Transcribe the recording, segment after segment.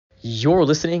You're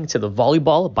listening to the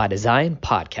Volleyball by Design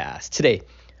podcast. Today,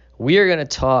 we are going to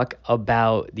talk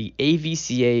about the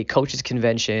AVCA Coaches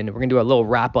Convention. We're going to do a little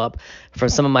wrap up from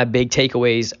some of my big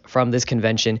takeaways from this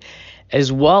convention,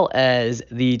 as well as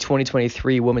the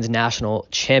 2023 Women's National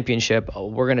Championship.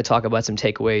 We're going to talk about some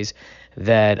takeaways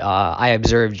that I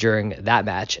observed during that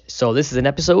match. So this is an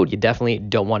episode you definitely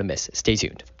don't want to miss. Stay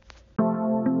tuned.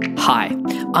 Hi,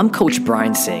 I'm Coach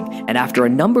Brian Singh, and after a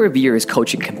number of years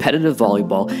coaching competitive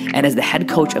volleyball and as the head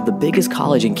coach of the biggest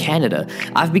college in Canada,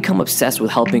 I've become obsessed with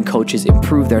helping coaches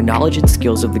improve their knowledge and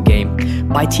skills of the game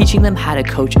by teaching them how to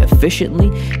coach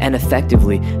efficiently and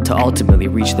effectively to ultimately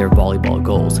reach their volleyball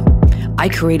goals. I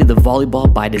created the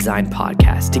Volleyball by Design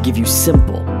podcast to give you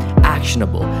simple,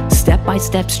 actionable,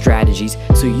 step-by-step strategies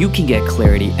so you can get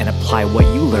clarity and apply what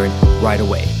you learn right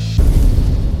away.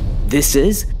 This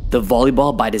is the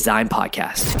Volleyball by Design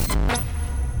podcast.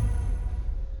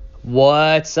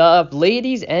 What's up,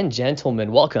 ladies and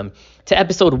gentlemen? Welcome to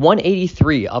episode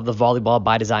 183 of the Volleyball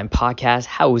by Design podcast.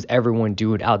 How is everyone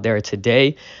doing out there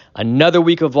today? Another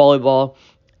week of volleyball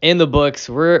in the books.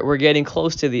 We're getting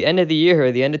close to the end of the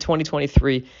year, the end of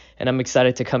 2023, and I'm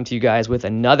excited to come to you guys with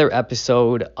another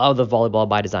episode of the Volleyball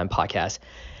by Design podcast.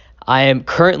 I am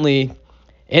currently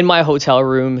in my hotel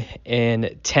room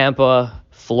in Tampa,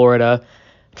 Florida.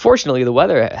 Fortunately, the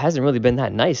weather hasn't really been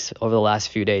that nice over the last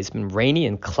few days. It's been rainy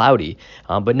and cloudy,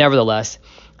 but nevertheless,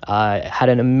 had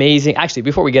an amazing... Actually,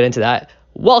 before we get into that,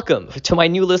 welcome to my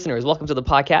new listeners. Welcome to the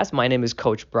podcast. My name is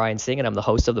Coach Brian Singh, and I'm the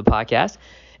host of the podcast.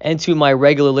 And to my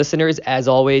regular listeners, as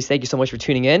always, thank you so much for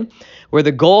tuning in, where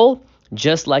the goal,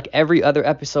 just like every other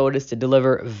episode, is to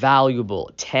deliver valuable,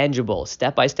 tangible,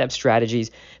 step-by-step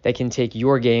strategies that can take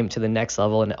your game to the next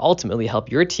level and ultimately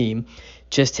help your team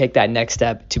just take that next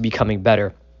step to becoming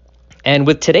better. And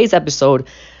with today's episode,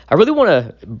 I really want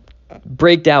to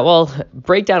break down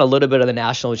a little bit of the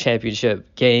national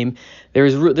championship game.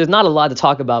 There's not a lot to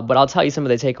talk about, but I'll tell you some of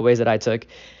the takeaways that I took.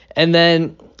 And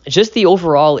then just the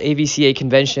overall AVCA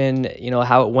convention,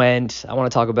 how it went. I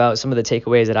want to talk about some of the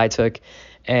takeaways that I took.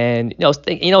 And,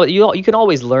 you can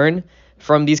always learn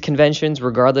from these conventions,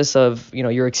 regardless of,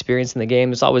 your experience in the game.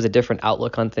 There's always a different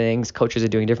outlook on things. Coaches are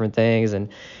doing different things. And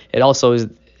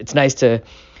it's nice to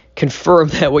confirm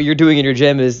that what you're doing in your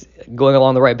gym is going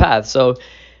along the right path. So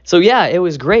yeah, it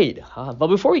was great. But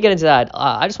before we get into that,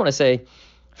 I just want to say,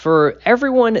 for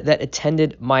everyone that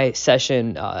attended my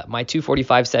session, my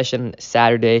 2:45 session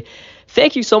Saturday,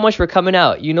 thank you so much for coming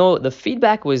out. The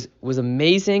feedback was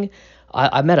amazing.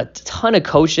 I met a ton of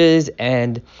coaches,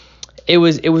 and it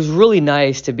was really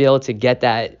nice to be able to get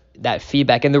that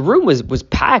feedback. And the room was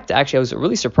packed. Actually, I was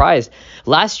really surprised.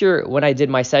 Last year when I did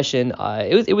my session,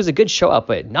 it was a good show up,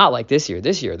 but not like this year.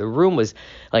 This year the room was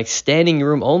like standing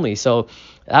room only. So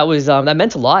that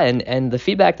meant a lot, and the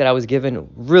feedback that I was given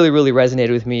really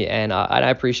resonated with me, and I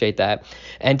appreciate that.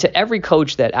 And to every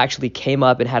coach that actually came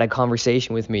up and had a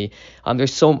conversation with me,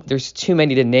 there's too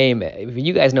many to name. If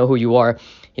you guys know who you are,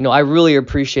 I really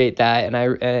appreciate that, and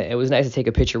it was nice to take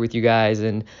a picture with you guys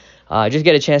and just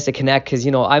get a chance to connect, because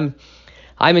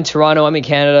I'm in Toronto, I'm in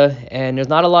Canada, and there's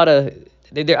not a lot of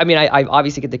I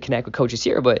obviously get to connect with coaches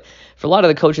here, but for a lot of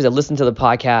the coaches that listen to the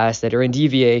podcast that are in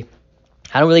DVA,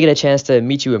 I don't really get a chance to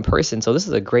meet you in person. So this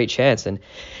is a great chance, and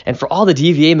for all the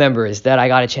DVA members that I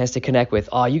got a chance to connect with,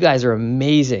 you guys are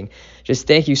amazing. Just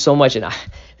thank you so much. And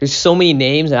there's so many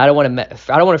names, and I don't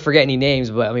want to forget any names,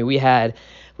 but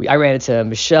I ran into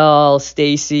Michelle,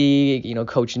 Stacy,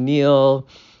 Coach Neil,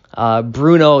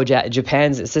 Bruno,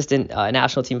 Japan's assistant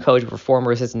national team coach, or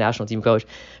former assistant national team coach.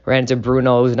 Ran into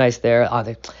Bruno. It was nice there.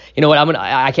 You know what?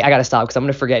 I gotta stop because I'm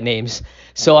gonna forget names.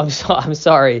 So I'm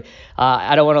sorry.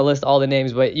 I don't want to list all the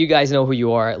names, but you guys know who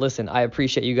you are. Listen, I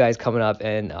appreciate you guys coming up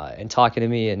and talking to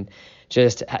me and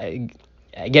just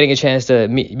getting a chance to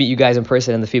meet you guys in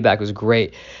person. And the feedback was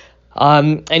great.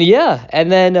 And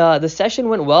then the session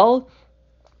went well.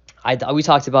 We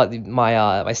talked about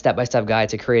my step-by-step guide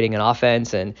to creating an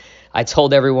offense, and I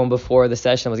told everyone before the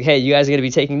session, I was like, hey, you guys are going to be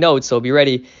taking notes, so be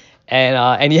ready.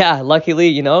 And yeah,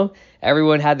 luckily,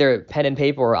 everyone had their pen and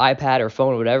paper or iPad or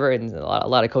phone or whatever, and a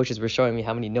lot of coaches were showing me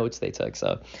how many notes they took.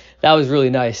 So that was really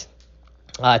nice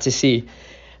to see.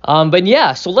 But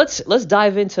yeah, so let's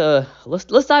dive into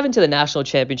the national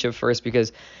championship first,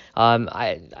 because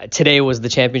today was the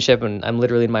championship, and I'm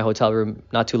literally in my hotel room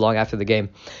not too long after the game.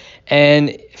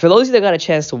 And for those of you that got a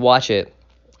chance to watch it,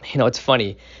 it's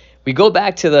funny. We go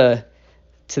back to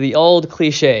the old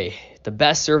cliche, the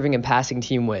best serving and passing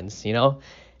team wins, And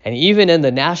even in the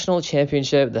national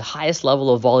championship, the highest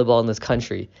level of volleyball in this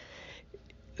country,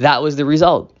 that was the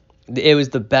result. It was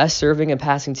the best serving and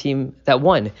passing team that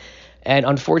won. And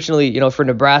unfortunately, for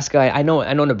Nebraska, I know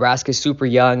Nebraska's super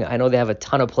young. I know they have a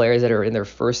ton of players that are in their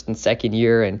first and second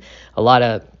year, and a lot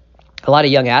of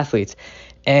young athletes.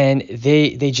 And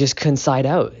they just couldn't side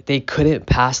out. They couldn't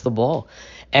pass the ball.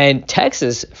 And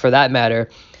Texas, for that matter,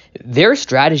 their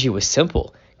strategy was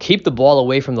simple: keep the ball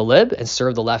away from the lib and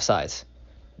serve the left sides.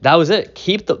 That was it.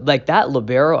 Keep that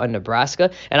libero on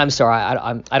Nebraska. And I'm sorry,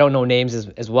 I don't know names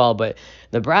as well, but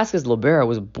Nebraska's libero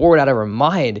was bored out of her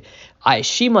mind.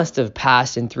 She must have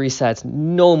passed in 3 sets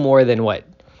no more than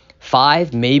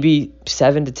 5, maybe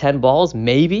 7 to 10 balls,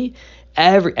 maybe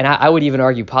and I would even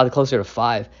argue probably closer to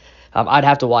 5. I'd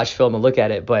have to watch film and look at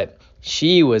it, but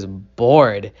she was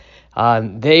bored.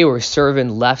 They were serving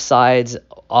left sides,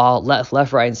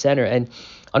 left, right, and center, and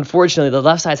unfortunately, the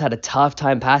left sides had a tough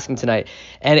time passing tonight,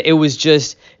 and it was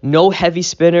just no heavy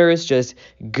spinners, just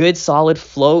good solid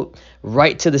float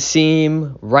right to the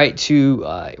seam, right to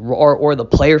or the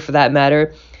player for that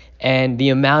matter. And the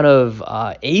amount of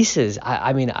aces,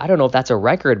 I mean, I don't know if that's a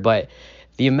record, but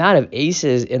the amount of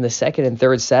aces in the second and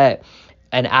third set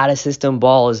and out of system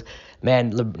balls, man,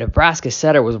 Nebraska's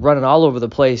setter was running all over the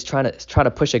place trying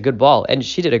to push a good ball, and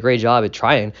she did a great job at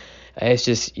trying. It's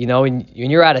just, when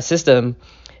you're out of system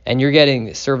and you're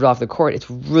getting served off the court, it's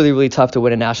really, really tough to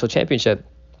win a national championship.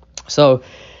 So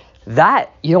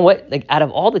that, out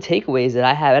of all the takeaways that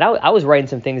I have, and I was writing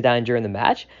some things down during the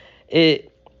match,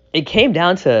 it came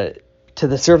down to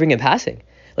the serving and passing.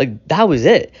 That was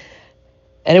it.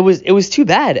 And it was too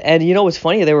bad. And what's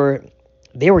funny, they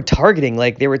were targeting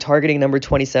number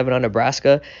 27 on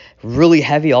Nebraska really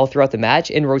heavy all throughout the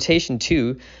match. In rotation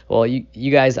 2, well,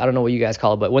 you guys, I don't know what you guys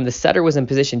call it, but when the setter was in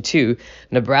position 2,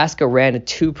 Nebraska ran a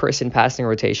 2-person passing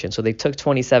rotation. So they took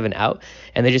 27 out,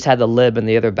 and they just had the lib and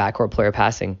the other backcourt player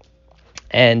passing.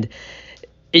 And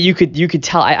you could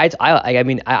tell, I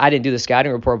mean, I didn't do the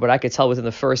scouting report, but I could tell within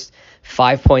the first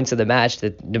 5 points of the match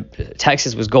that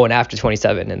Texas was going after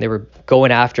 27, and they were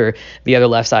going after the other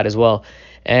left side as well.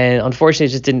 And unfortunately, it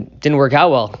just didn't work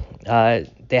out well.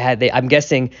 I'm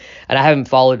guessing, and I haven't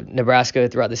followed Nebraska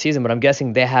throughout the season, but I'm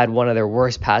guessing they had one of their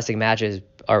worst passing matches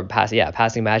of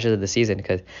the season,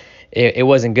 because it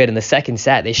wasn't good. In the second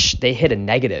set, they hit a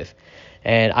negative.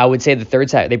 And I would say the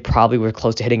third set, they probably were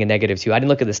close to hitting a negative too. I didn't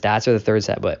look at the stats for the third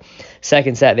set, but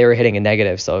second set, they were hitting a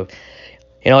negative. So,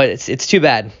 it's too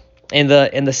bad. In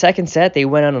the second set, they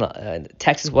went on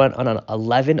Texas went on an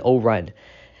 11-0 run.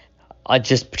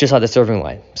 Just on the serving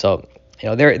line. So,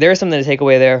 there's something to take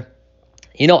away there.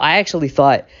 I actually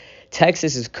thought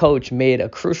Texas's coach made a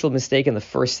crucial mistake in the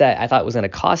first set. I thought it was going to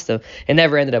cost him. It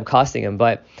never ended up costing him,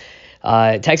 but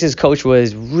Texas coach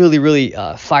was really, really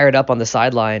fired up on the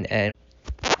sideline, and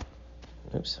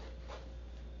was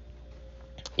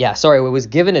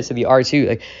giving it to the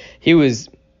R2. He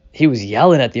was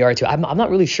yelling at the R2. I'm not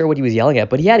really sure what he was yelling at,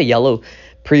 but he had a yellow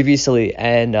previously,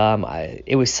 and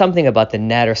it was something about the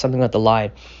net or something about the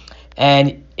line,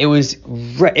 and it was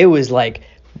like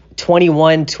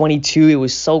 21-22. It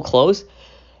was so close.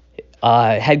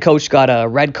 Head coach got a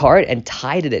red card and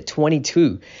tied it at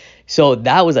 22. So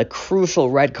that was a crucial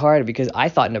red card, because I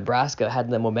thought Nebraska had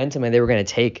the momentum and they were going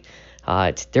to take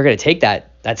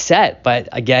that set, but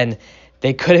again,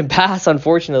 they couldn't pass,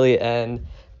 unfortunately, and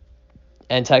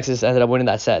Texas ended up winning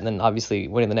that set, and then obviously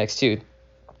winning the next two.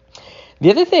 The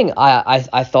other thing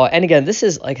I thought, and again, this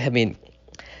is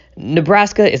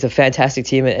Nebraska is a fantastic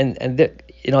team, and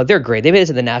they're great. They made it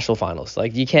to the national finals.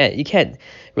 You can't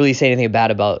really say anything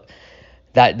bad about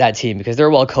that team, because they're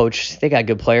well coached. They got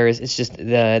good players. It's just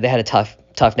they had a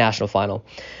tough national final.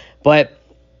 But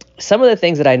some of the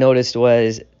things that I noticed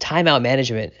was timeout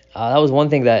management. That was one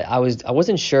thing that I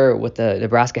wasn't sure what the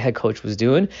Nebraska head coach was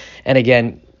doing. And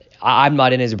again, I'm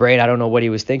not in his brain. I don't know what he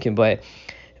was thinking, but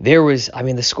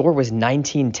the score was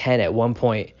 19-10 at one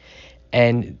point,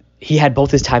 and he had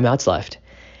both his timeouts left.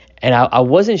 And I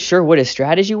wasn't sure what his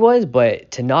strategy was,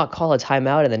 but to not call a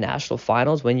timeout in the national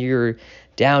finals when you're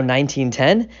down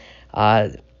 19-10,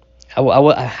 again,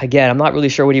 I'm not really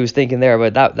sure what he was thinking there,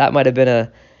 but that might have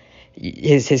been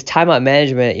his timeout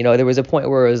management. There was a point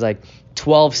where it was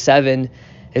 12-7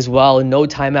 as well, and no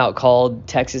timeout called.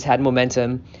 Texas had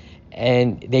momentum,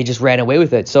 and they just ran away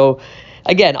with it. So,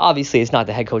 again, obviously it's not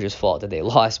the head coach's fault that they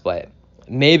lost, but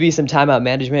maybe some timeout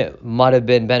management might have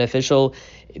been beneficial.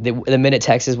 The minute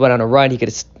Texas went on a run, he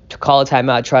could call a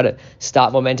timeout, try to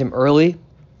stop momentum early,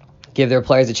 give their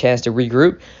players a chance to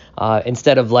regroup,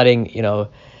 instead of letting an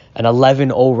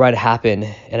 11-0 run happen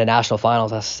in a national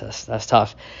finals. That's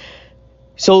tough.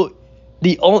 So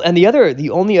the only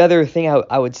other thing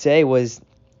I would say was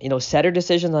setter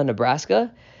decisions on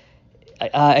Nebraska.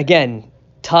 Again,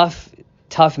 tough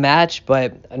tough match,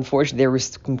 but unfortunately there were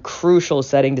some crucial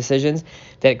setting decisions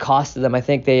that costed them. I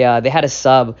think they had a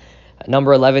sub,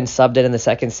 number 11 subbed it in the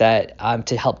second set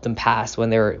to help them pass when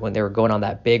they were going on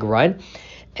that big run.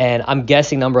 And I'm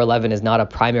guessing number 11 is not a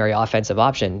primary offensive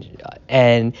option.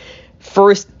 And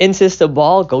first in-system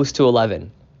ball goes to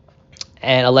 11,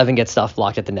 and 11 gets stuff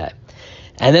blocked at the net.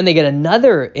 And then they get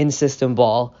another in-system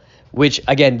ball, which,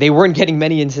 again, they weren't getting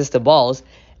many in-system balls,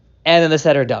 and then the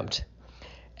setter dumped.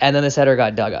 And then the setter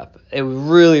got dug up. It was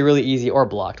really, really easy, or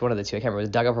blocked, one of the two. I can't remember, it was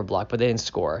dug up or blocked, but they didn't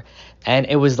score. And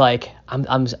it was like,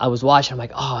 I was watching, I'm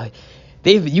like, oh,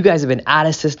 you guys have been out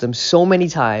of system so many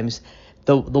times.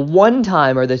 The one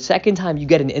time or the second time you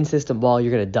get an in-system ball,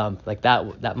 you're going to dump. Like,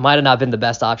 that might have not been the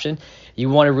best option. You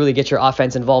want to really get your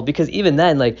offense involved, because even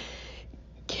then, like,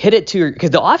 hit it to, because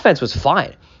the offense was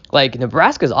fine. Like,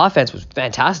 Nebraska's offense was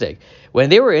fantastic. When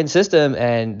they were in system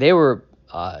and they were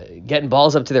getting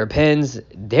balls up to their pins,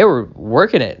 they were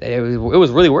working it. It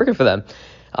was really working for them.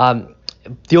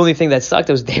 The only thing that sucked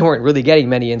was they weren't really getting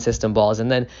many in-system balls. And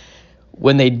then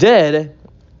when they did,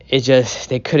 it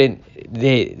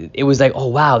was like, oh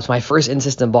wow, it's my first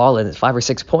in-system ball and it's 5 or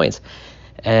 6 points.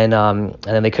 And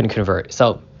then they couldn't convert.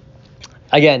 So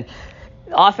again,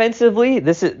 offensively,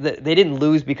 they didn't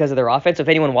lose because of their offense. If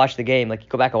anyone watched the game, like,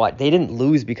 go back and watch, they didn't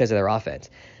lose because of their offense.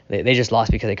 They just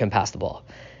lost because they couldn't pass the ball.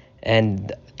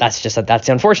 And that's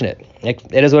unfortunate. Like,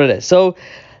 it is what it is. So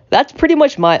that's pretty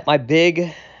much my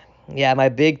big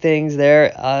things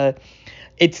there.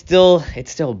 It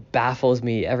still baffles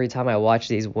me every time I watch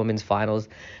these women's finals.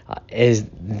 Is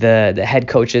the head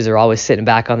coaches are always sitting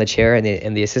back on the chair,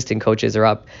 and the assistant coaches are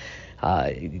up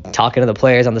talking to the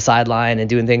players on the sideline and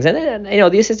doing things. And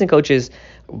the assistant coaches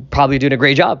probably doing a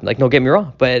great job. Like, don't get me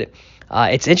wrong, but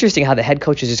it's interesting how the head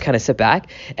coaches just kind of sit back.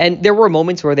 And there were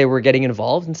moments where they were getting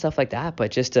involved and stuff like that,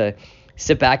 but just to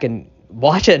sit back and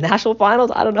watch a national finals,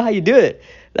 I don't know how you do it.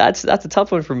 That's a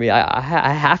tough one for me.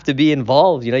 I have to be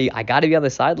involved. I got to be on the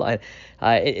sideline.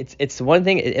 It's one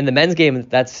thing in the men's game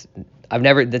that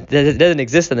doesn't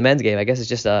exist in the men's game. I guess it's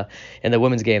just in the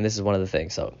women's game. This is one of the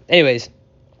things. So, anyways,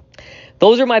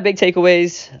 those are my big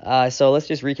takeaways. So let's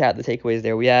just recap the takeaways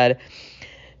there. We had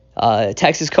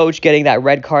Texas coach getting that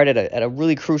red card at a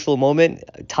really crucial moment,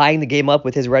 tying the game up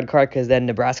with his red card, because then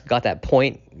Nebraska got that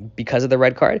point because of the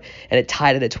red card, and it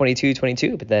tied it at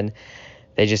 22-22. But then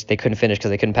they couldn't finish because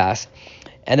they couldn't pass.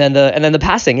 And then the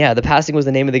passing, the passing was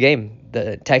the name of the game.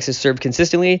 The Texas served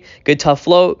consistently, good tough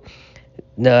float.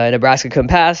 Nebraska couldn't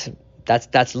pass.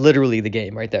 That's literally the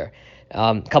game right there.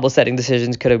 A couple setting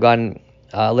decisions could have gone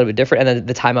a little bit different, and then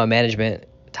the timeout management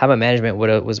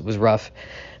was rough.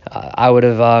 I would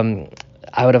have wanted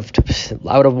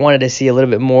to see a little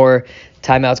bit more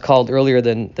timeouts called earlier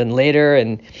than later,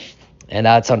 and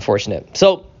that's unfortunate.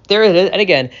 So there it is. And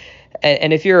again,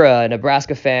 and if you're a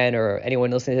Nebraska fan or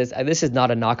anyone listening to this is not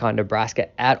a knock on Nebraska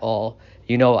at all.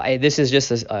 This is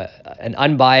just an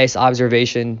unbiased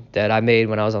observation that I made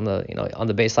when I was on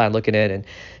the baseline looking in, and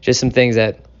just some things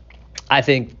that I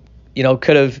think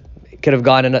could have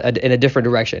gone in a different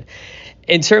direction.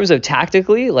 In terms of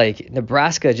tactically, like,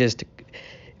 Nebraska just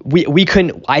we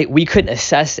couldn't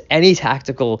assess any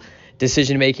tactical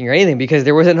decision making or anything because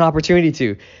there wasn't an opportunity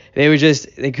to.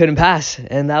 They couldn't pass,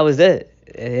 and that was it.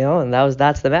 And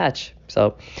that's the match.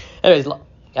 So, anyways,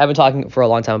 I've been talking for a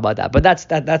long time about that, but that's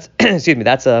excuse me,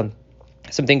 that's some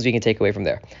things we can take away from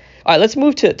there. All right, let's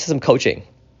move to some coaching.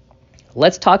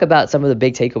 Let's talk about some of the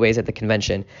big takeaways at the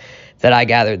convention that I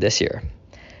gathered this year.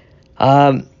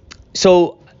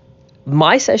 So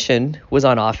my session was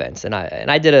on offense, and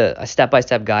I did a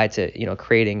step-by-step guide to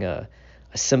creating a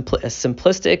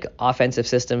simplistic offensive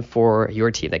system for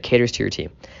your team that caters to your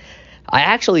team. I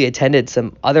actually attended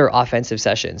some other offensive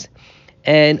sessions,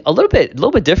 and a little bit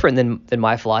different than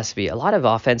my philosophy. A lot of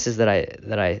offenses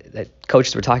that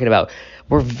coaches were talking about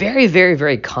were very, very,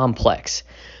 very complex.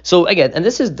 So again, and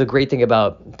this is the great thing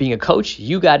about being a coach,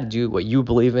 you got to do what you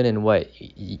believe in and what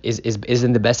is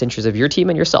in the best interest of your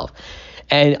team and yourself.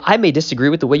 And I may disagree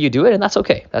with the way you do it, and that's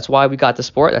okay. That's why we got the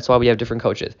sport. That's why we have different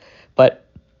coaches. But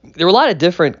there were a lot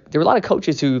of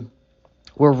coaches who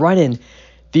were running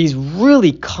these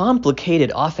really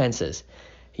complicated offenses.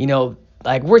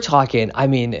 Like, we're talking,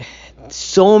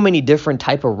 so many different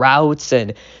type of routes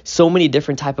and so many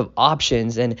different type of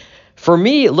options. And for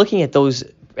me, looking at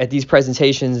these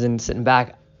presentations and sitting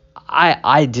back,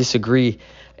 I disagree.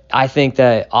 I think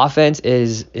that offense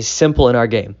is simple in our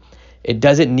game. It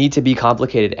doesn't need to be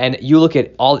complicated. And you look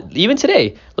at even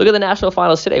today, look at the national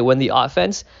finals today, when the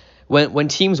offense, when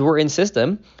teams were in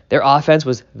system, their offense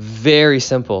was very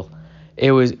simple.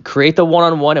 It was create the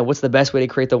one-on-one, and what's the best way to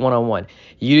create the one-on-one?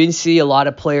 You didn't see a lot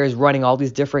of players running all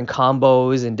these different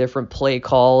combos and different play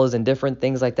calls and different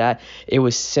things like that. It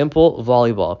was simple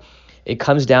volleyball. It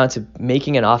comes down to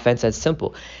making an offense that's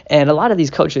simple. And a lot of these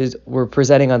coaches were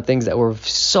presenting on things that were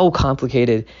so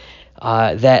complicated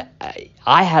that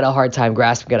I had a hard time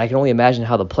grasping it. I can only imagine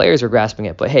how the players are grasping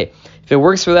it. But hey, if it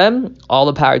works for them, all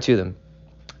the power to them.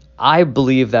 I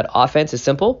believe that offense is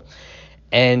simple,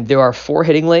 and there are 4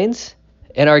 hitting lanes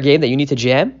in our game that you need to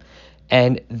jam.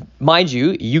 And mind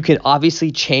you, you can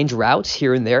obviously change routes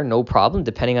here and there, no problem,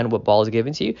 depending on what ball is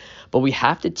given to you. But we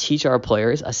have to teach our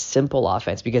players a simple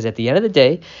offense, because at the end of the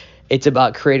day, it's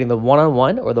about creating the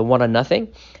one-on-one or the one-on-nothing.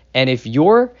 And if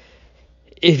your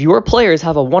players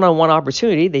have a one-on-one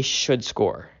opportunity, they should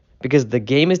score, because the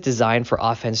game is designed for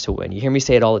offense to win. You hear me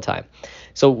say it all the time.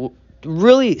 So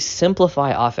really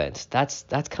simplify offense. That's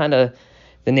kind of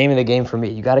the name of the game for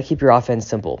me. You got to keep your offense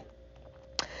simple.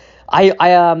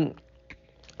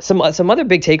 Some other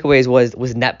big takeaways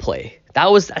was net play.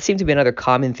 That seemed to be another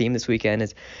common theme this weekend,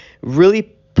 is really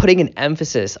putting an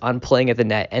emphasis on playing at the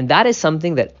net. And that is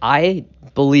something that I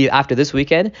believe after this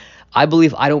weekend, I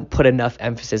don't put enough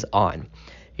emphasis on.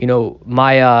 We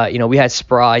had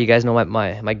Spra, you guys know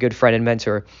my good friend and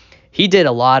mentor. He did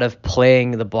a lot of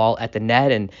playing the ball at the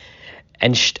net and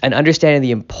understanding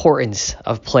the importance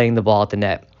of playing the ball at the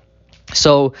net.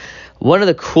 So one of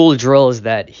the cool drills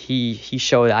that he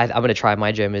showed, I'm going to try at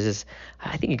my gym, is this,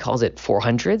 I think he calls it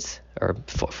 400s or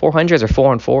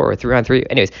 4-on-4 or 3-on-3.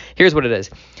 Anyways, here's what it is.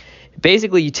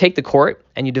 Basically, you take the court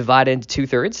and you divide it into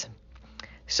 2/3.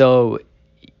 So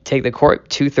take the court,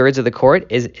 2/3 of the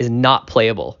court is not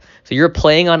playable. So you're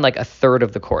playing on like 1/3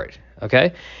 of the court,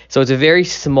 okay? So it's a very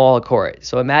small court.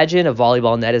 So imagine a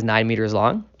volleyball net is 9 meters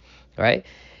long, right?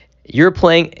 You're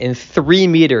playing in 3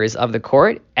 meters of the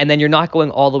court, and then you're not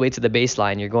going all the way to the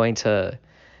baseline. You're going to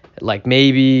like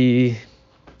maybe,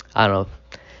 I don't know,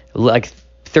 like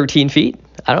 13 feet,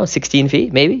 16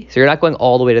 feet maybe. So you're not going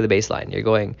all the way to the baseline. You're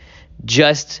going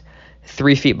just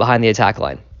 3 feet behind the attack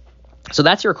line. So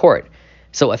that's your court.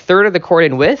 So 1/3 of the court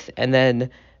in width, and then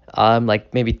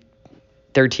like maybe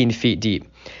 13 feet deep.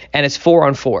 And it's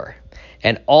 4-on-4.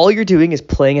 And all you're doing is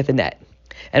playing at the net.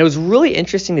 And it was really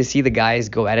interesting to see the guys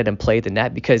go at it and play at the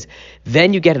net, because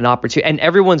then you get an opportunity. And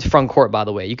everyone's front court, by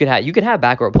the way. You can have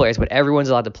backcourt players, but everyone's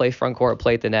allowed to play front court,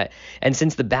 play at the net. And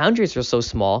since the boundaries are so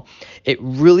small, it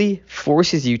really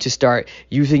forces you to start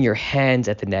using your hands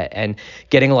at the net and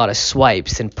getting a lot of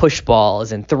swipes and push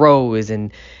balls and throws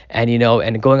and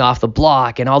going off the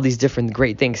block and all these different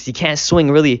great things. You can't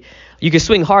swing really. You can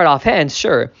swing hard off hands,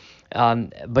 sure.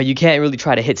 But you can't really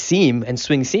try to hit seam and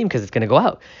swing seam, because it's going to go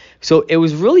out. So it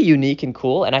was really unique and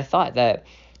cool, and I thought that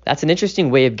that's an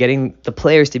interesting way of getting the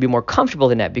players to be more comfortable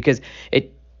in the net, because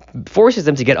it forces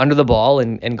them to get under the ball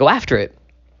and go after it.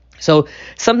 So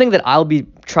something that I'll be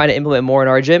trying to implement more in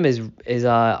our gym is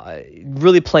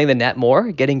really playing the net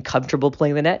more, getting comfortable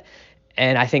playing the net.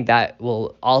 And I think that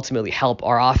will ultimately help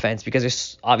our offense, because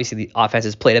there's obviously the offense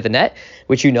is played at the net,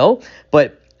 which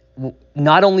but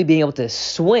not only being able to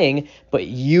swing, but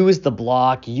use the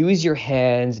block, use your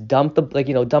hands, dump the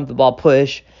ball,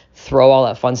 push, throw, all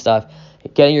that fun stuff.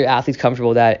 Getting your athletes comfortable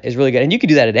with that is really good. And you can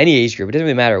do that at any age group. It doesn't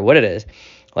really matter what it is.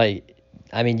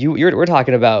 We're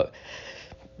talking about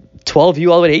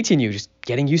 12U all the way to 18U, just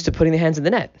getting used to putting the hands in the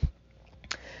net.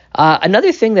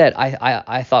 Another thing that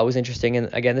I thought was interesting, and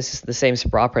again, this is the same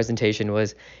Spra presentation,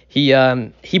 was he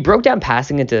broke down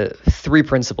passing into 3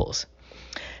 principles.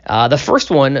 The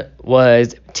first one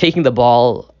was taking the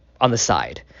ball on the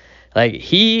side. Like,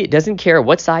 he doesn't care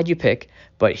what side you pick,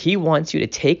 but he wants you to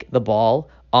take the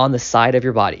ball on the side of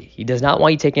your body. He does not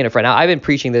want you taking it in front. Now, I've been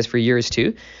preaching this for years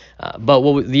too, but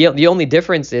the only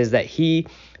difference is that he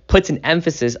puts an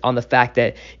emphasis on the fact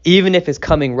that even if it's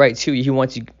coming right to you, he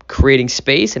wants you creating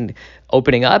space and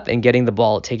opening up and getting the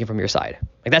ball taken from your side.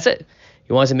 Like, that's it.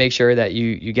 He wants to make sure that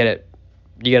you get it.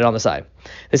 You get it on the side.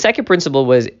 The second principle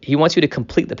was he wants you to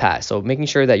complete the pass. So making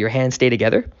sure that your hands stay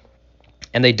together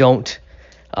and they don't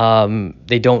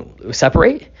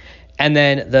separate. And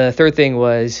then the third thing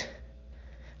was,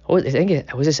 I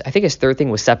think his third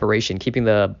thing was separation, keeping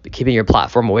your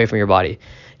platform away from your body.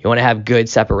 You want to have good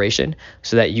separation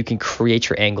so that you can create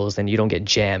your angles and you don't get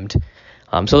jammed.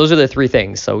 So those are the 3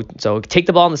 things. So take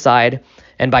the ball on the side,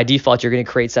 and by default you're going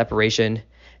to create separation,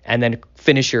 and then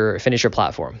finish your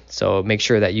platform. So make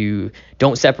sure that you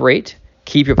don't separate.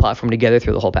 Keep your platform together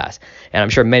through the whole pass. And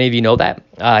I'm sure many of you know that.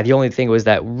 The only thing was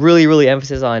that really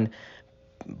emphasis on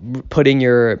putting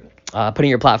your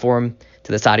platform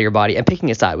to the side of your body and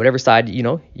picking a side, whatever side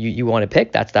you want to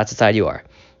pick. That's the side you are.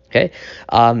 Okay.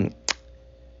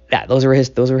 yeah, those were his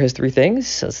three things.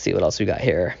 So let's see what else we got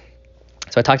here.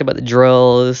 So I talked about the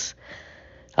drills.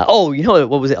 You know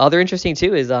what was the other interesting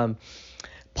too is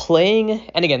playing.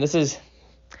 And again, this is,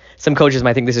 some coaches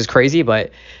might think this is crazy,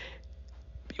 but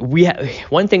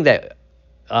one thing that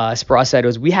Spross said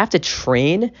was we have to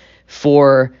train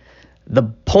for the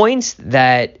points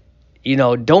that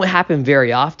don't happen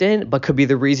very often, but could be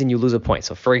the reason you lose a point.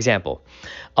 So for example,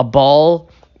 a ball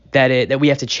that we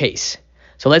have to chase.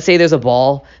 So let's say there's a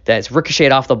ball that's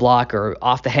ricocheted off the block or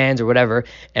off the hands or whatever,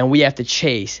 and we have to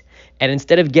chase. And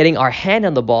instead of getting our hand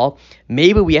on the ball,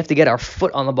 maybe we have to get our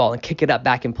foot on the ball and kick it up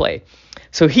back in play.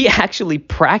 So he actually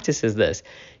practices this.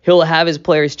 He'll have his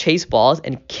players chase balls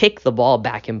and kick the ball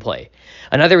back in play.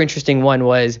 Another interesting one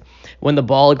was when the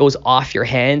ball goes off your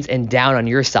hands and down on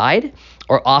your side,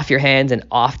 or off your hands and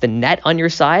off the net on your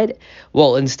side.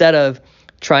 Well,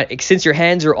 since your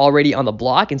hands are already on the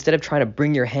block, instead of trying to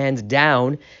bring your hands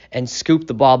down and scoop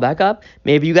the ball back up,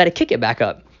 maybe you got to kick it back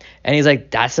up. And he's like,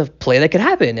 that's a play that could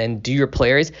happen. And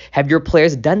have your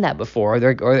players done that before?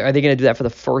 Or are they going to do that for the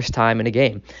first time in a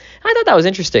game? I thought that was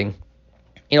interesting.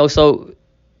 So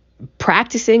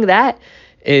practicing that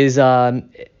is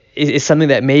something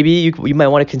that maybe you might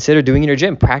want to consider doing in your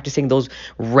gym, practicing those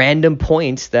random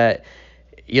points that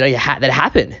that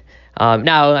happen.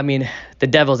 Now, I mean, the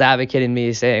devil's advocate in me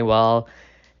is saying, well,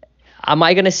 am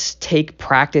I going to take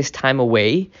practice time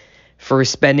away for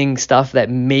spending stuff that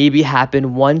maybe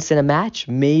happened once in a match,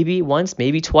 maybe once,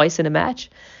 maybe twice in a match?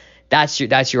 That's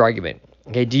your argument.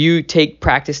 Okay, do you take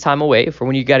practice time away for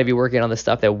when you got to be working on the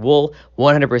stuff that will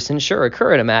 100% sure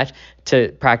occur in a match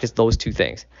to practice those two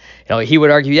things? He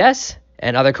would argue yes,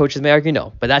 and other coaches may argue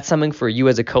no. But that's something for you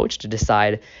as a coach to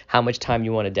decide how much time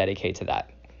you want to dedicate to that.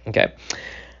 Okay.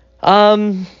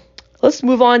 Let's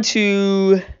move on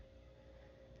to.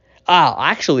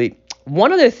 Actually,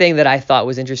 one other thing that I thought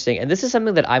was interesting, and this is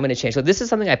something that I'm going to change. So this is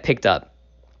something I picked up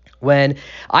when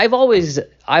I've always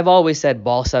said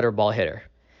ball setter, ball hitter.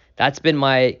 That's been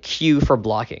my cue for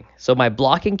blocking. So my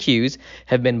blocking cues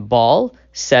have been ball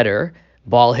setter,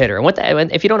 ball hitter.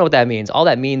 And if you don't know what that means, all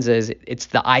that means is it's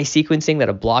the eye sequencing that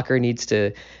a blocker needs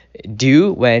to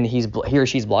do when he or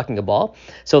she's blocking a ball.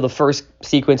 So the first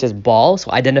sequence is ball,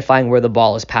 so identifying where the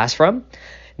ball is passed from.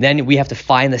 Then we have to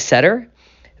find the setter.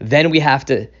 Then we have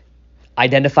to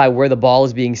identify where the ball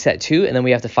is being set to, and then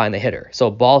we have to find the hitter. So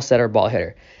ball setter, ball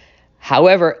hitter.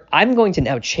 However, I'm going to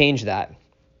now change that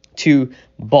to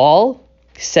ball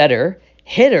setter,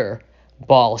 hitter,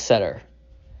 ball setter.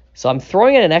 So I'm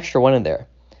throwing in an extra one in there.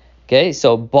 Okay,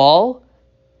 so ball.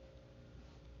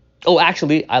 Oh,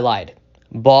 actually, I lied.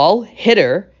 Ball,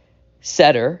 hitter,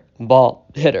 setter, ball,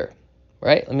 hitter.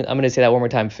 Right? I'm going to say that one more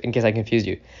time in case I confused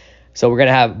you. So we're going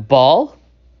to have ball,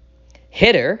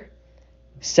 hitter,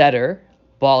 setter,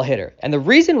 ball, hitter. And the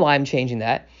reason why I'm changing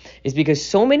that is because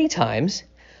so many times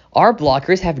our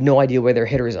blockers have no idea where their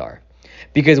hitters are.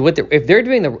 Because if they're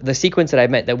doing the sequence that I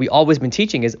meant that we always been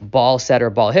teaching is ball, setter,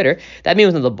 ball, hitter, that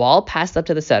means when the ball passed up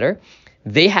to the setter,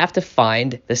 they have to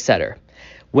find the setter.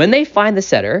 When they find the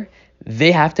setter,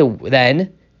 they have to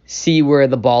then see where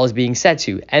the ball is being set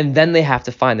to, and then they have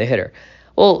to find the hitter.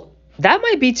 Well, that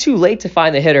might be too late to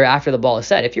find the hitter after the ball is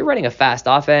set. If you're running a fast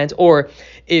offense, or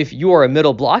if you're a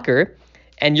middle blocker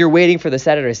and you're waiting for the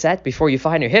setter to set before you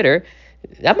find your hitter,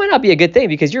 that might not be a good thing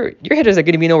because your hitters are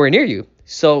going to be nowhere near you.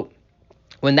 So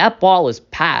when that ball is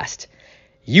passed,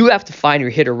 you have to find your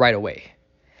hitter right away.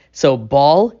 So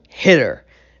ball, hitter.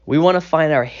 We want to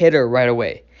find our hitter right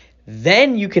away.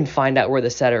 Then you can find out where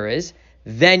the setter is.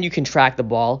 Then you can track the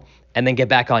ball and then get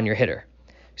back on your hitter.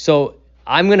 So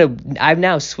I've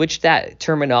now switched that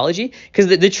terminology because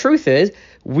the truth is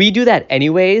we do that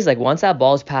anyways. Like once that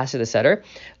ball is passed to the setter,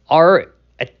 our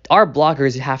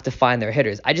blockers have to find their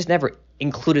hitters. I just never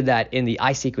included that in the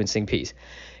eye sequencing piece.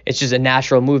 It's just a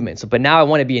natural movement. So, but now I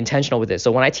want to be intentional with it.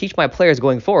 So when I teach my players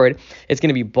going forward, it's going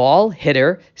to be ball,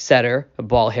 hitter, setter,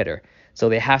 ball, hitter. So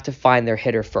they have to find their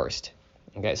hitter first.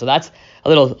 Okay, so that's a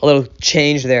little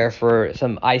change there for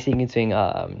some eye sequencing,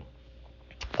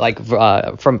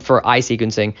 for eye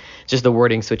sequencing, just the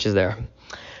wording switches there.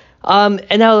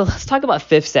 And now let's talk about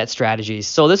fifth set strategies.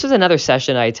 So this was another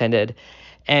session I attended,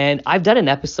 and I've done an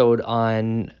episode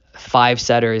on 5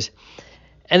 setters.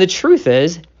 And the truth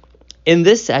is, in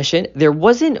this session, there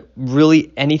wasn't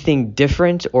really anything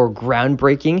different or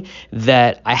groundbreaking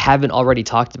that I haven't already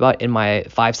talked about in my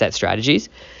 5 set strategies,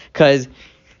 because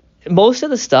most of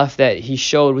the stuff that he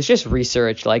showed was just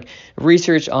research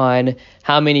on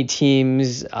how many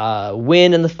teams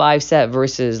win in the 5 set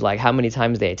versus like how many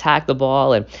times they attack the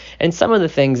ball. And some of the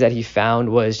things that he found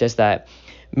was just that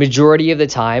majority of the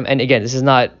time, and again, this is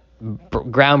not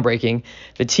groundbreaking,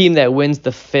 the team that wins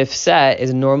the fifth set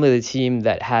is normally the team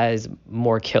that has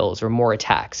more kills or more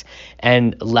attacks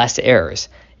and less errors.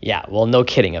 Yeah, well, no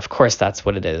kidding. Of course, that's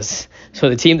what it is. So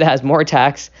the team that has more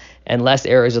attacks and less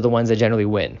errors are the ones that generally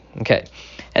win. Okay.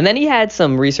 And then he had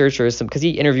some researchers, because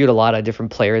he interviewed a lot of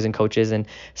different players and coaches, and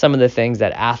some of the things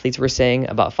that athletes were saying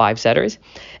about five setters.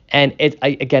 And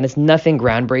it's nothing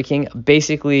groundbreaking.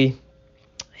 Basically,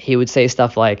 he would say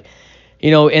stuff like,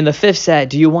 in the fifth set,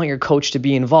 do you want your coach to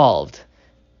be involved?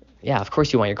 Yeah, of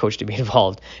course you want your coach to be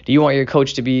involved. Do you want your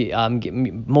coach to be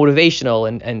motivational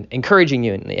and encouraging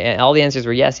you? And all the answers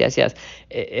were yes, yes, yes.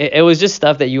 It was just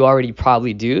stuff that you already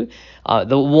probably do.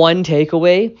 The one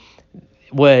takeaway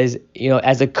was,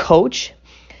 as a coach,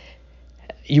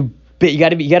 you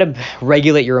gotta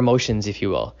regulate your emotions, if you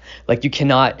will. Like, you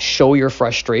cannot show your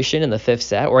frustration in the fifth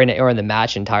set or in the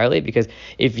match entirely, because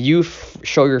if you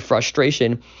show your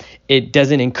frustration, it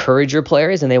doesn't encourage your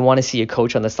players, and they want to see a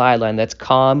coach on the sideline that's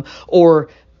calm or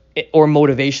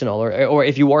motivational, or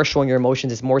if you are showing your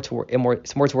emotions, it's more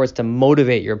towards to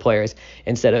motivate your players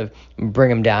instead of bring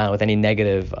them down with any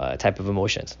negative type of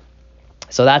emotions.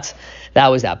 So that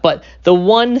was that. But the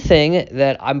one thing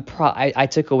that I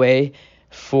took away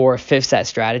for fifth set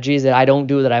strategies that I don't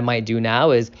do that I might do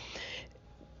now is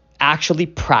actually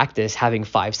practice having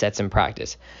 5 sets in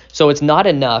practice. So it's not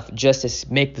enough just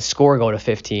to make the score go to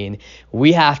 15.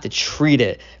 We have to treat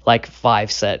it like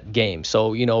 5-set game.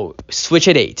 So, switch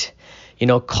at 8.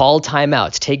 Call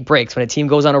timeouts, take breaks. When a team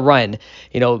goes on a run,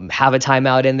 have a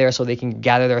timeout in there so they can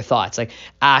gather their thoughts. Like,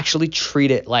 actually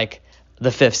treat it like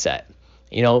the fifth set.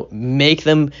 Make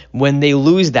them, when they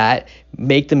lose that,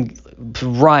 make them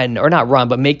run, or not run,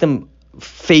 but make them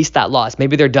face that loss.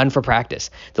 Maybe they're done for practice.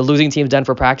 The losing team's done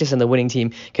for practice, and the winning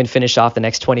team can finish off the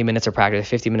next 20 minutes of practice,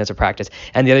 50 minutes of practice,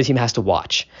 and the other team has to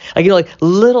watch. Like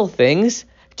little things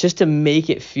just to make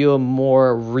it feel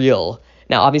more real.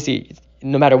 Now, obviously,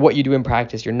 no matter what you do in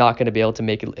practice, you're not going to be able to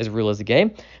make it as real as the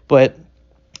game, but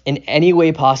in any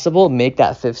way possible, make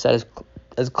that fifth set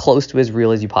as close to as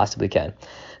real as you possibly can.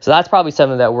 So that's probably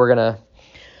something that we're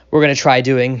gonna try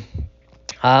doing.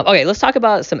 Okay, let's talk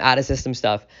about some out-of-system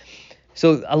stuff.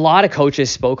 So a lot of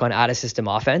coaches spoke on out-of-system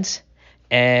offense,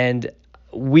 and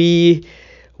we've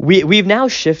now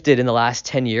shifted in the last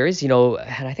 10 years, and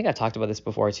I think I talked about this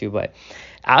before too, but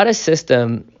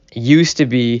out-of-system used to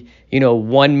be,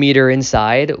 1 meter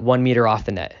inside, 1 meter off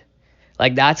the net.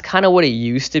 Like, that's kind of what it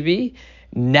used to be.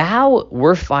 Now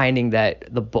we're finding that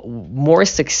the more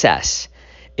success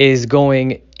is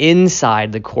going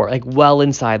inside the court, like well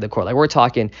inside the court. Like, we're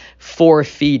talking 4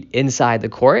 feet inside the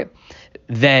court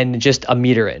than just a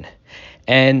meter in.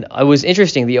 And it was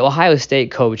interesting. The Ohio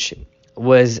State coach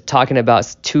was talking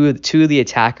about two of the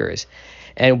attackers.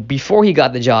 And before he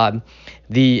got the job,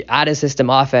 the out-of-system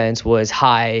offense was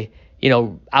high,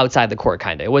 outside the court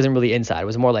kind of. It wasn't really inside. It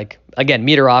was more like, again,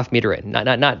 meter off, meter in.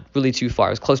 Not really too far.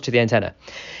 It was close to the antenna.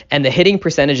 And the hitting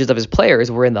percentages of his players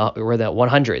were in the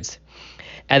 100s.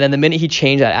 And then the minute he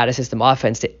changed that out-of-system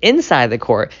offense to inside the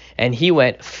court, and he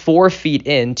went 4 feet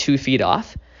in, 2 feet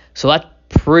off. So that's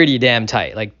pretty damn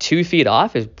tight. Like, 2 feet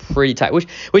off is pretty tight,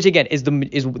 which again is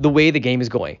the way the game is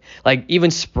going. Like,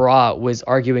 even Spraw was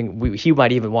arguing he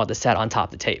might even want the set on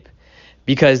top of the tape,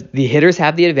 because the hitters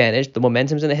have the advantage. The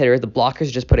momentum's in the hitters. The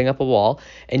blocker's just putting up a wall,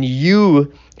 and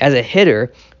you as a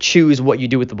hitter choose what you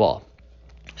do with the ball.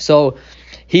 So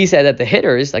he said that the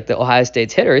hitters, like the Ohio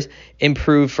State's hitters,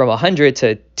 improved from 100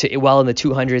 to well in the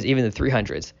 200s, even the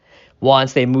 300s,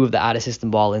 once they moved the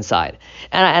out-of-system ball inside.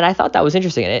 And I thought that was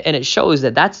interesting. And it shows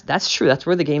that that's true. That's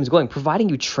where the game's going, providing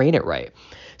you train it right.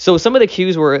 So some of the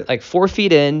cues were like 4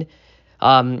 feet in,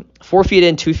 4 feet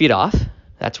in, 2 feet off.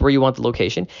 That's where you want the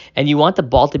location. And you want the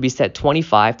ball to be set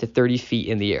 25 to 30 feet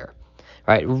in the air,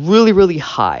 right? Really, really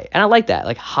high. And I like that,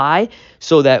 like high,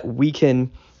 so that we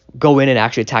can go in and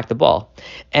actually attack the ball.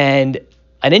 And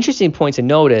an interesting point to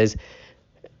note is,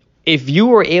 if you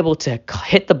were able to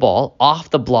hit the ball off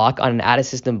the block on an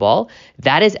out-of-system ball,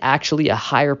 that is actually a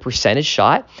higher percentage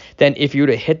shot than if you were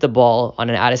to hit the ball on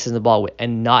an out-of-system ball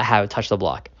and not have it touch the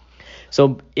block.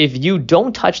 So if you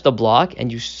don't touch the block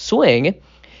and you swing,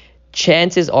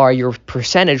 chances are your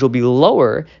percentage will be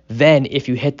lower than if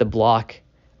you hit the block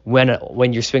when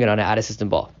you're swinging on an out-of-system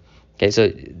ball. Okay,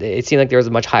 so it seemed like there was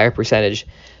a much higher percentage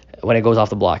when it goes off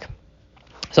the block.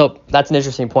 So that's an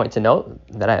interesting point to note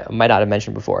that I might not have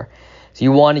mentioned before. So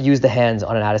you want to use the hands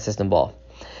on an out-of-system ball.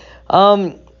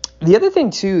 The other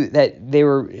thing, too, that they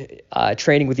were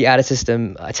training with the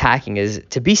out-of-system attacking is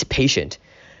to be patient.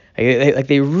 Like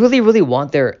they really, really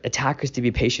want their attackers to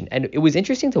be patient. And it was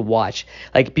interesting to watch.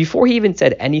 Like, before he even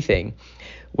said anything,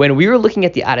 when we were looking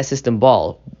at the out of system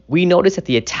ball, we noticed that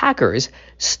the attackers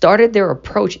started their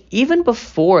approach even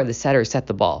before the setter set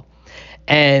the ball.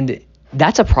 And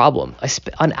that's a problem.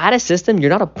 On out of system, you're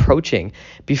not approaching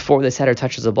before the setter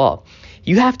touches the ball.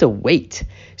 You have to wait.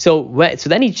 So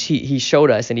then he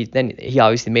showed us, and then he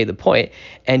obviously made the point.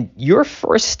 And your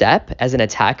first step as an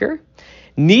attacker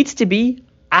needs to be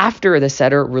after the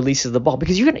setter releases the ball,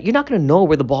 because you're not going to know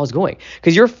where the ball is going,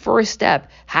 because your first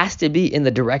step has to be in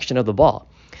the direction of the ball.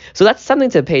 So that's something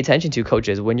to pay attention to,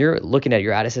 coaches, when you're looking at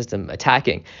your out of system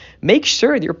attacking. Make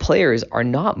sure your players are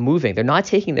not moving. They're not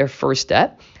taking their first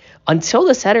step until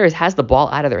the setter has the ball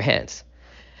out of their hands,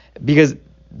 because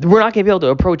we're not going to be able to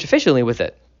approach efficiently with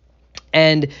it.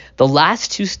 And the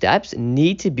last two steps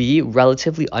need to be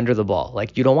relatively under the ball.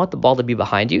 Like, you don't want the ball to be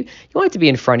behind you. You want it to be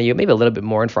in front of you, maybe a little bit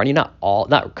more in front of you,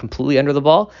 not completely under the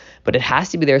ball, but it has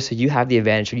to be there so you have the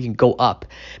advantage, so you can go up,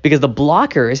 because the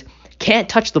blockers can't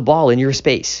touch the ball in your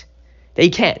space. They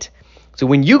can't. So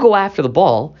when you go after the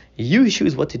ball, you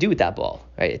choose what to do with that ball,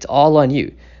 right? It's all on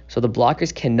you. So the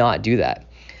blockers cannot do that.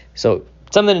 So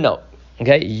something to note.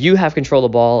 Okay, you have control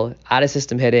of the ball, out of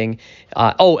system hitting.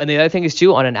 And the other thing is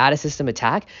too, on an out of system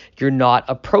attack, you're not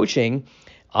approaching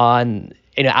on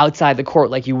outside the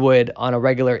court like you would on a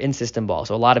regular in system ball.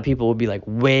 So a lot of people would be like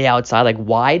way outside, like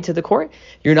wide to the court.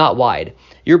 You're not wide.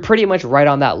 You're pretty much right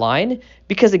on that line,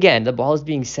 because again, the ball is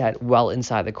being set well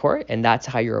inside the court, and that's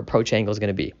how your approach angle is going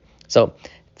to be. So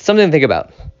something to think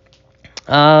about.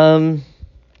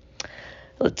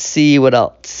 Let's see what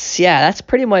else. Yeah, that's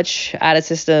pretty much out of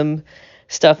system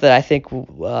stuff that I think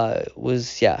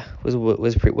was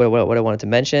what I wanted to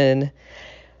mention.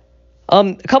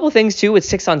 A couple of things too with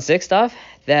 6-on-6 stuff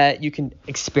that you can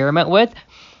experiment with.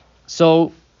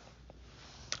 So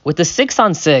with the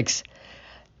 6-on-6,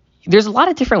 there's a lot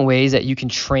of different ways that you can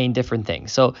train different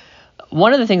things. So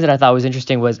one of the things that I thought was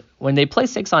interesting was when they play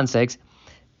 6-on-6,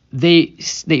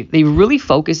 they really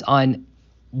focus on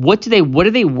what are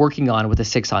they working on with a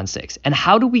 6-on-6, and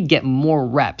how do we get more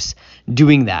reps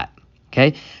doing that.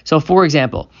 Okay, so for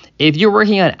example, if you're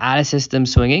working on out of system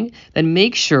swinging, then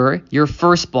make sure your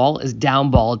first ball is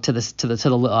down ball to the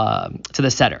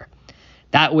setter.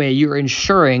 That way, you're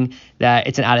ensuring that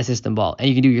it's an out of system ball, and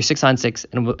you can do your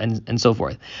 6-on-6 and so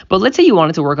forth. But let's say you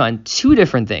wanted to work on two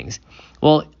different things.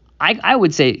 Well, I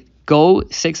would say go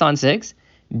 6-on-6,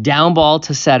 down ball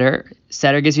to setter.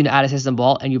 Setter gives you an out of system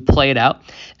ball, and you play it out.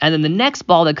 And then the next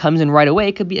ball that comes in right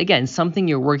away could be, again, something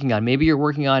you're working on. Maybe you're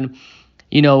working on,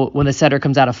 when the setter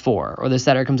comes out of 4 or the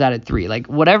setter comes out at 3, like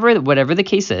whatever the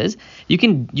case is, you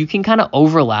can kind of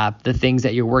overlap the things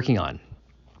that you're working on.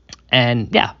 And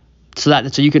yeah,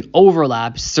 so you can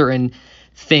overlap certain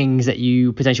things that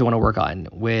you potentially want to work on,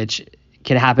 which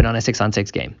can happen on a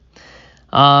 6-on-6 game.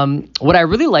 What I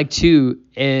really like too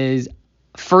is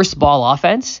first ball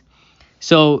offense.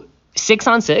 So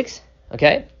 6-on-6,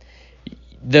 okay?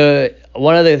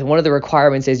 One of the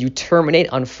requirements is you terminate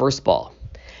on first ball.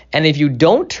 And if you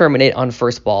don't terminate on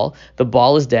first ball, the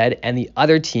ball is dead and the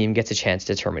other team gets a chance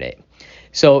to terminate.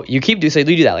 So you do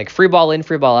that, like free ball in,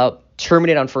 free ball out,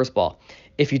 terminate on first ball.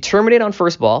 If you terminate on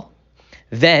first ball,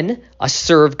 then a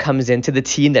serve comes into the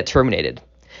team that terminated.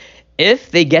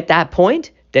 If they get that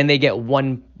point, then they get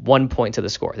one point to the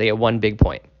score. They get one big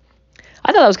point.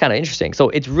 I thought that was kind of interesting. So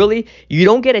it's really, you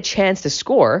don't get a chance to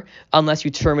score unless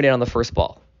you terminate on the first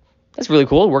ball. That's really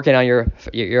cool. Working on your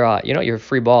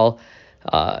free ball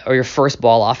or your first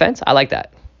ball offense. I like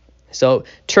that. So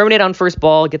terminate on first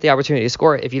ball, get the opportunity to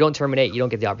score. If you don't terminate, you don't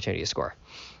get the opportunity to score.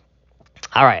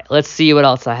 All right, let's see what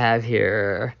else I have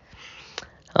here.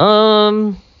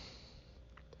 So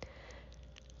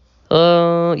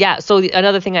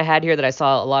another thing I had here that I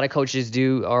saw a lot of coaches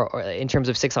do or in terms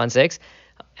of 6-on-6,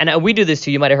 and we do this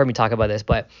too, you might have heard me talk about this,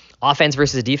 but offense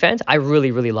versus defense, I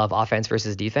really, really love offense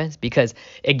versus defense because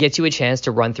it gets you a chance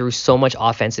to run through so much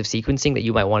offensive sequencing that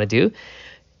you might want to do.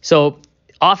 So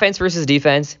offense versus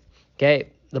defense, okay,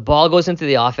 the ball goes into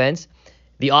the offense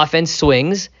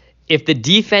swings. If the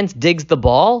defense digs the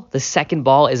ball, the second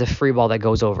ball is a free ball that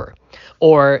goes over.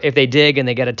 Or if they dig and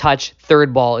they get a touch,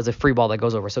 third ball is a free ball that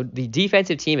goes over. So the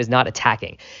defensive team is not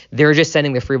attacking. They're just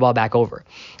sending the free ball back over.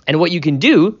 And what you can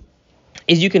do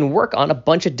is you can work on a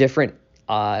bunch of different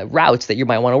routes that you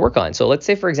might want to work on. So let's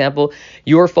say, for example,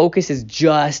 your focus is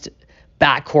just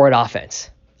backcourt offense,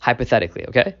 hypothetically,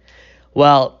 okay?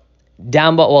 Well,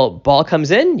 ball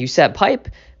comes in, you set pipe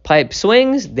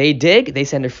swings, they dig, they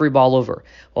send a free ball over.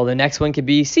 Well, the next one could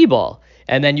be C ball.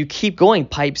 And then you keep going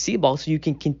pipe C ball so you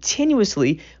can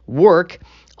continuously work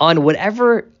on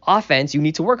whatever offense you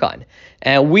need to work on.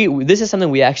 And this is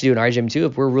something we actually do in our gym too.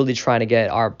 If we're really trying to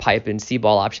get our pipe and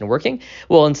C-ball option working,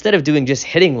 well, instead of doing just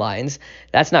hitting lines,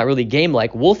 that's not really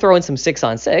game-like. We'll throw in some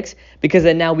 6-on-6 because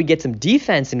then now we get some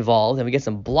defense involved and we get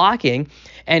some blocking.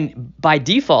 And by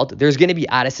default, there's going to be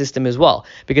out of system as well.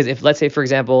 Because if, let's say, for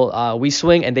example, we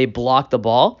swing and they block the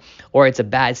ball, or it's a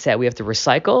bad set, we have to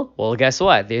recycle, well, guess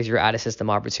what? There's your out of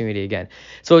system opportunity again.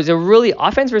 So it's a really,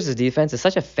 offense versus defense is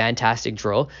such a fantastic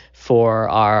drill for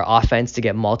our offense to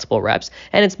get multiple reps,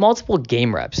 and it's multiple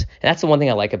game reps. And that's the one thing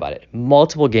I like about it.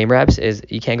 Multiple game reps is,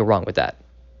 you can't go wrong with that.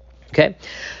 Okay.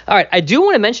 All right. I do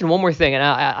want to mention one more thing, and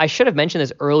I should have mentioned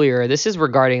this earlier. This is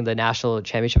regarding the national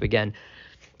championship again.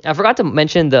 I forgot to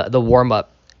mention the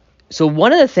warm-up. So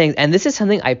one of the things, and this is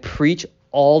something I preach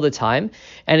all the time,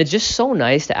 and it's just so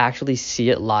nice to actually see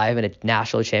it live in a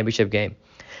national championship game.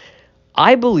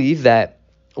 I believe that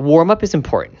warm-up is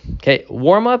important. Okay.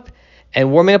 Warm-up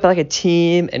and warming up like a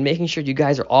team and making sure you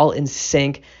guys are all in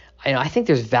sync. I think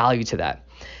there's value to that.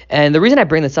 And the reason I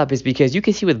bring this up is because you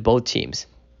can see with both teams,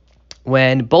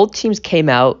 when both teams came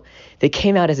out, they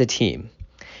came out as a team.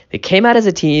 They came out as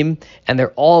a team, and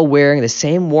they're all wearing the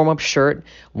same warm-up shirt.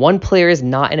 One player is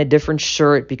not in a different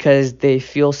shirt because they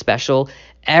feel special.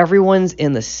 Everyone's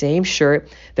in the same shirt.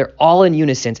 They're all in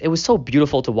unison. It was so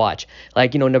beautiful to watch.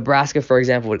 Like, Nebraska, for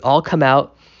example, would all come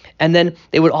out, and then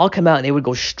they would all come out, and they would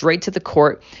go straight to the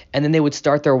court, and then they would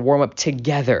start their warm-up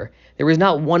together. There was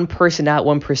not one person out,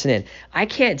 one person in. I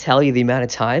can't tell you the amount of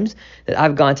times that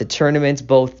I've gone to tournaments,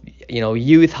 both,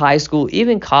 youth, high school,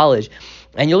 even college,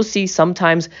 and you'll see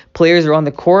sometimes players are on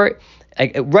the court,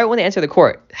 like, right when they enter the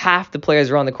court, half the players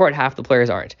are on the court, half the players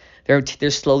aren't. They're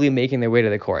slowly making their way to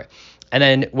the court. And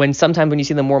then sometimes when you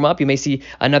see them warm up, you may see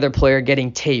another player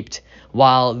getting taped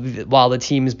while the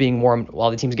team's getting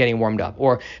warmed up.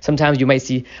 Or sometimes you might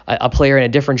see a player in a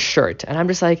different shirt. And I'm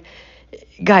just like,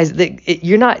 guys,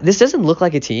 this doesn't look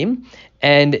like a team.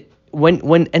 And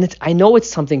I know it's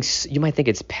something, you might think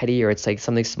it's petty or it's like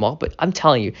something small, but I'm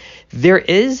telling you, there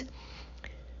is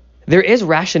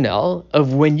rationale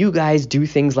of when you guys do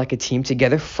things like a team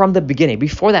together from the beginning,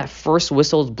 before that first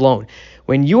whistle is blown.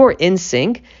 When you are in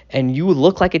sync and you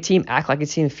look like a team, act like a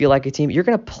team, feel like a team, you're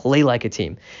going to play like a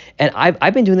team. And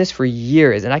I've been doing this for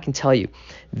years, and I can tell you,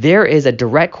 there is a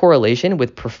direct correlation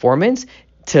with performance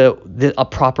to a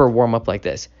proper warm-up like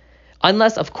this.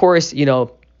 Unless, of course, you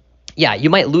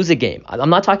might lose a game.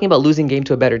 I'm not talking about losing a game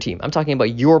to a better team. I'm talking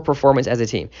about your performance as a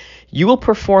team. You will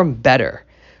perform better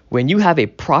when you have a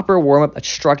proper warm-up, a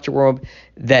structured warm-up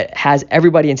that has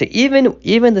everybody in sync.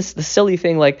 Even the silly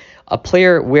thing like a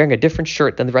player wearing a different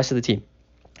shirt than the rest of the team,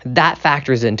 that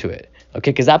factors into it,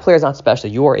 okay? Because that player is not special.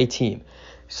 You are a team.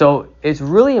 So it's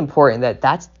really important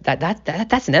that's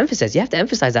an emphasis. You have to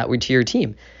emphasize that to your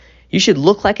team. You should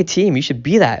look like a team. You should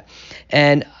be that.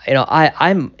 And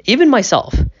I'm even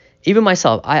myself,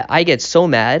 I get so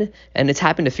mad, and it's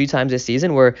happened a few times this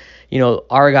season where,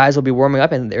 our guys will be warming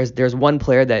up and there's one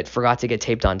player that forgot to get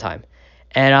taped on time.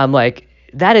 And I'm like,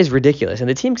 that is ridiculous. And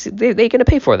the teams, they're going to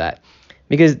pay for that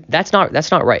because that's not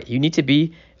right.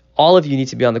 All of you need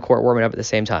to be on the court warming up at the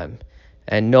same time.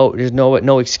 And there's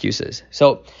no excuses.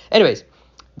 So anyways,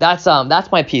 that's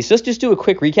my piece. Let's just do a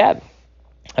quick recap.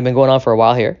 I've been going on for a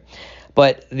while here.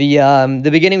 But the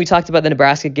beginning, we talked about the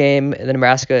Nebraska game, the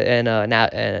Nebraska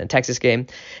and Texas game.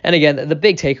 And again, the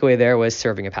big takeaway there was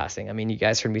serving and passing. I mean, you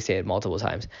guys heard me say it multiple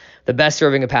times. The best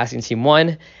serving and passing team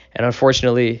won. And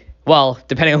unfortunately, well,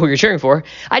 depending on who you're cheering for,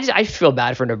 I feel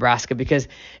bad for Nebraska because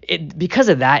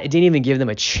of that, it didn't even give them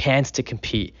a chance to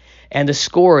compete. And the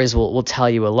scores will tell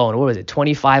you alone. What was it?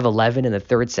 25-11 in the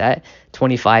third set,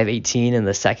 25-18 in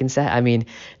the second set. I mean,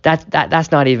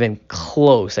 that's not even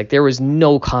close. Like, there was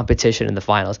no competition in the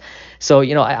finals. So,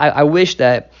 I wish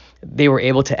that they were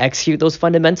able to execute those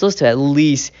fundamentals to at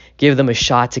least give them a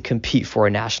shot to compete for a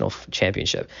national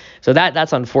championship. So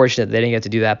that's unfortunate they didn't get to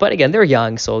do that. But again, they're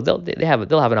young, so they'll have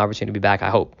an opportunity to be back, I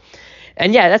hope.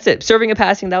 And yeah, that's it. Serving and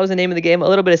passing, that was the name of the game. A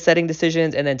little bit of setting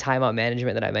decisions and then timeout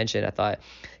management that I mentioned, I thought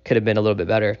could have been a little bit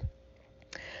better.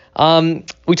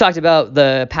 We talked about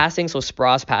the passing, so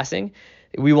Spross passing.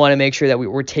 We want to make sure that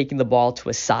we're taking the ball to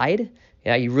a side.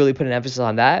 Yeah, you really put an emphasis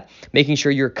on that. Making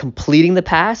sure you're completing the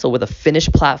pass, so with a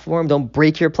finished platform, don't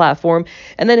break your platform.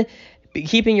 And then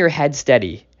keeping your head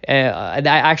steady. I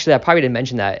probably didn't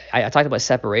mention that. I talked about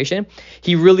separation.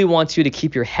 He really wants you to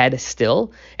keep your head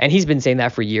still. And he's been saying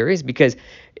that for years because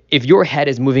if your head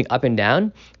is moving up and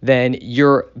down, then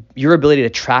your ability to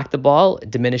track the ball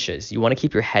diminishes. You want to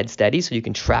keep your head steady so you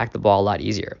can track the ball a lot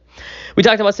easier. We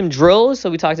talked about some drills. So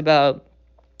we talked about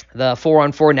the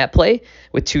 4-on-4 net play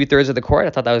with 2/3 of the court. I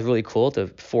thought that was really cool to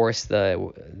force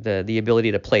the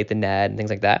ability to play at the net and things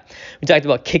like that. We talked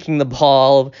about kicking the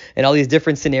ball and all these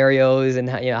different scenarios and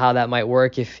how that might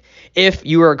work. If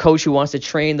you are a coach who wants to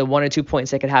train the 1 or 2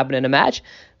 points that could happen in a match,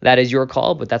 that is your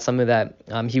call. But that's something that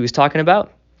he was talking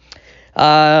about.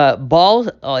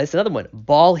 It's another one.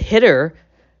 Ball hitter,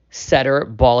 setter,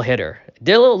 ball hitter.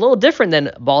 They're a little different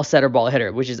than ball setter, ball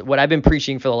hitter, which is what I've been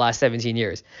preaching for the last 17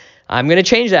 years. I'm going to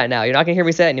change that now. You're not going to hear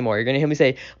me say it anymore. You're going to hear me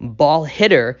say ball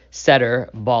hitter, setter,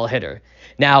 ball hitter.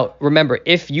 Now, remember,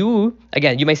 you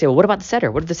may say, well, what about the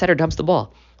setter? What if the setter dumps the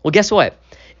ball? Well, guess what?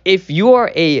 If you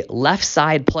are a left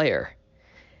side player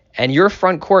and you're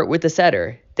front court with the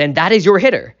setter, then that is your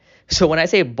hitter. So when I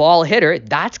say ball hitter,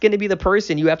 that's going to be the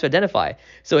person you have to identify.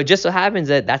 So it just so happens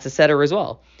that that's a setter as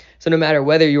well. So no matter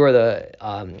whether you're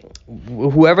when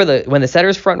the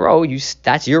setter's front row,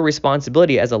 that's your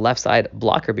responsibility as a left side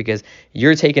blocker because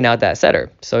you're taking out that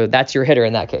setter. So that's your hitter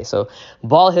in that case. So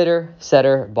ball hitter,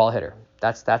 setter, ball hitter.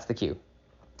 That's the cue.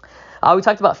 We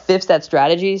talked about fifth set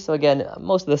strategy. So again,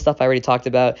 most of the stuff I already talked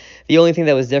about. The only thing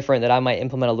that was different that I might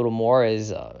implement a little more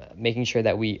is making sure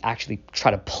that we actually try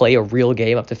to play a real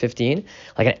game up to 15,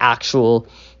 like an actual,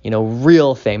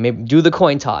 real thing. Maybe do the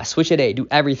coin toss, switch at 8, do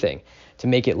everything to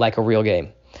make it like a real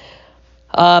game.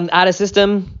 Out of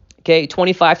system,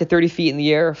 25 to 30 feet in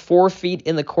the air, 4 feet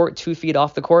in the court, 2 feet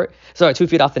off the court. 2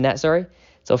 feet off the net, sorry.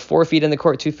 So 4 feet in the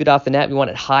court, 2 feet off the net. We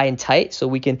want it high and tight so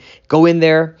we can go in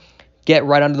there, get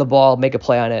right under the ball, make a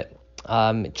play on it.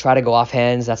 Try to go off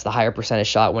hands. That's the higher percentage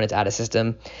shot when it's out of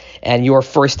system. And your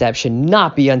first step should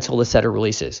not be until the setter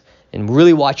releases. And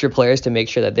really watch your players to make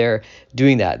sure that they're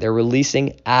doing that. They're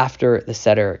releasing after the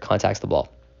setter contacts the ball.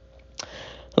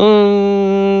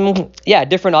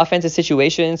 Different offensive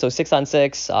situations. So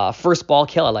 6-on-6, first ball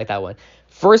kill. I like that one.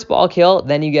 First ball kill,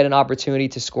 then you get an opportunity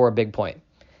to score a big point.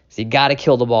 So you got to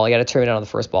kill the ball. You got to turn it on the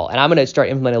first ball. And I'm going to start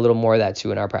implementing a little more of that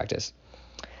too in our practice.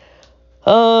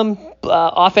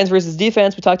 Offense versus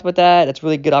defense. We talked about that. That's a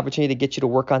really good opportunity to get you to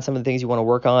work on some of the things you want to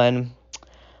work on.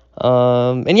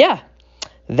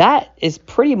 That is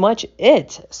pretty much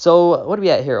it. So what are we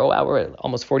at here? Oh, wow, we're at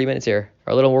almost 40 minutes here,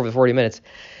 or a little over 40 minutes.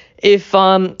 If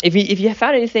you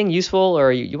found anything useful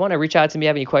or you want to reach out to me,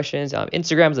 have any questions,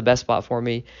 Instagram is the best spot for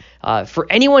me. For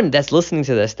anyone that's listening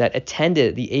to this that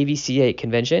attended the AVCA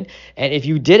convention, and if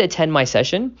you did attend my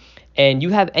session and you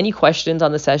have any questions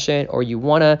on the session or you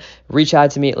want to reach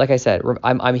out to me, like I said,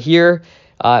 I'm here.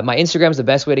 My Instagram is the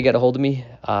best way to get a hold of me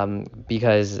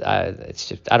because it's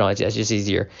just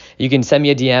easier. You can send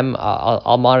me a DM.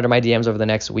 I'll monitor my DMs over the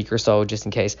next week or so just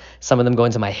in case some of them go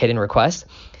into my hidden requests.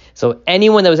 So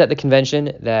anyone that was at the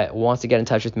convention that wants to get in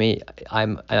touch with me,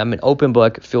 I'm an open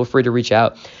book. Feel free to reach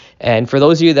out. And for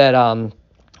those of you that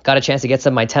got a chance to get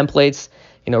some of my templates,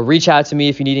 reach out to me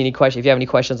if you need any questions. If you have any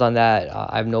questions on that,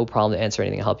 I have no problem to answer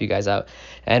anything and help you guys out.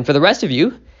 And for the rest of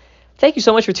you, thank you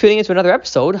so much for tuning into another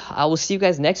episode. I will see you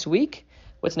guys next week.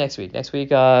 What's next week? Next week,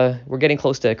 we're getting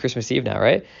close to Christmas Eve now,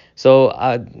 right? So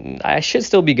I should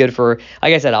still be good for,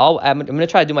 like I said, I'm going to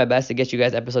try to do my best to get you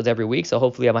guys episodes every week. So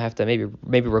hopefully I might have to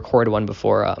maybe record one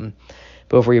before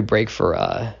you break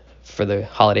for the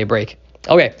holiday break.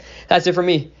 Okay, that's it for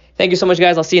me. Thank you so much,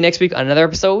 guys. I'll see you next week on another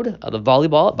episode of the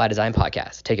Volleyball by Design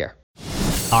podcast. Take care.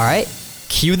 All right,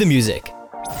 cue the music.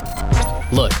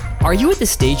 Look, are you at the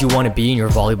stage you want to be in your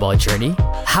volleyball journey?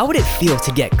 How would it feel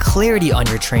to get clarity on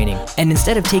your training, and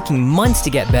instead of taking months to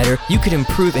get better, you could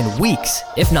improve in weeks,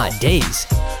 if not days?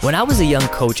 When I was a young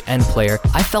coach and player,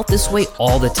 I felt this way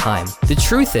all the time. The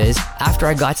truth is, after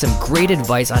I got some great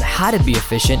advice on how to be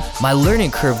efficient, my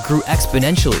learning curve grew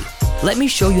exponentially. Let me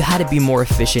show you how to be more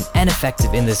efficient and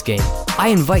effective in this game. I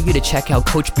invite you to check out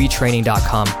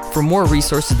CoachBTraining.com for more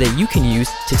resources that you can use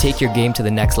to take your game to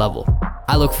the next level.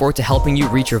 I look forward to helping you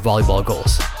reach your volleyball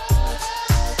goals.